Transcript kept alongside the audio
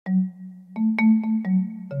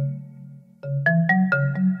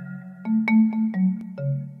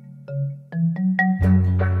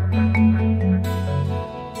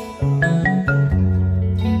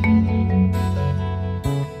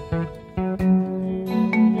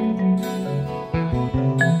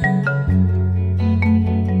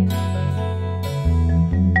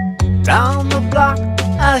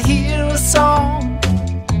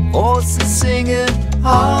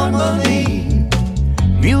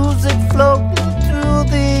music floating through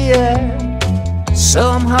the air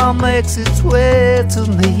somehow makes its way to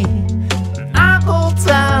me. And I go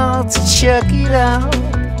down to check it out.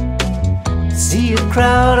 See a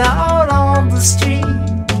crowd out on the street.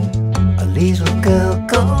 A little girl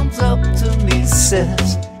comes up to me,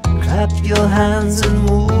 says, clap your hands and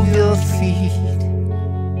move your feet.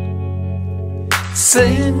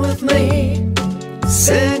 Sing with me,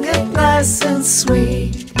 sing it nice and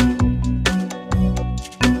sweet.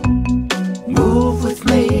 Move with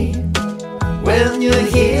me when you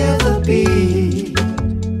hear the beat.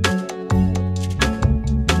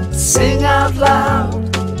 Sing out loud,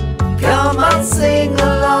 come on, sing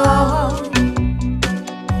along.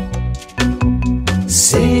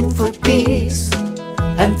 Sing for peace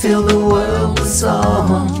and fill the world with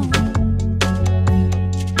song.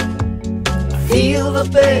 I feel the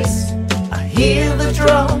bass, I hear the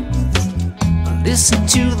drums, I listen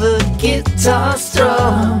to the guitar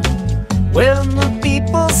strum. When the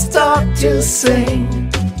people start to sing,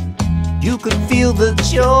 you can feel the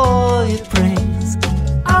joy it brings.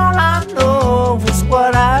 All I know is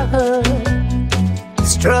what I heard. It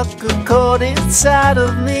struck a chord inside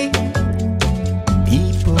of me.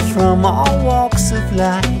 People from all walks of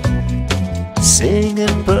life sing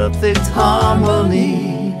in perfect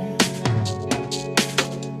harmony.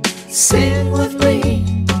 Sing with me,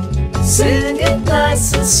 sing it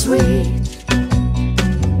nice and sweet.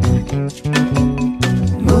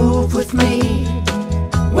 Move with me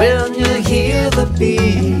when you hear the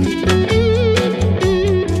beat.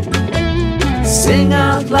 Sing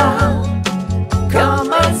out loud,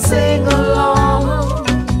 come and sing along.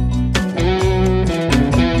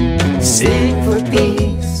 Sing for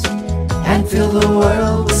peace and fill the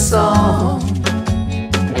world with song.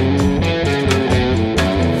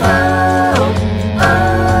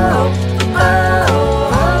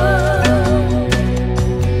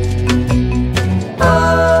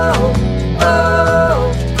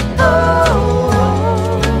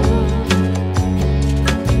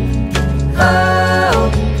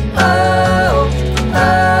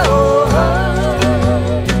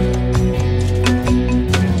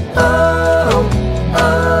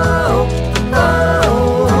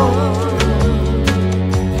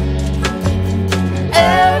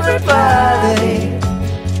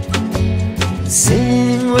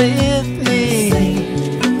 Sing with me,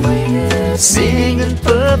 sing in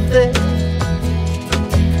perfect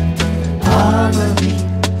harmony,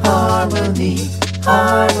 harmony,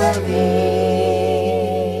 harmony.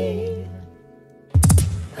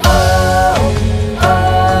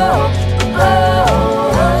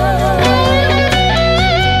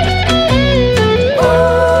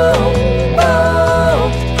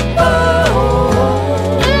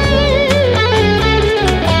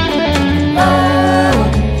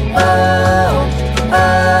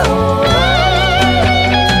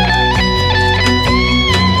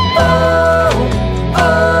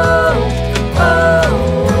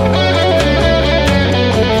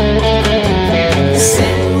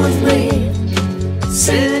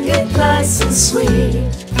 Sing it nice and sweet.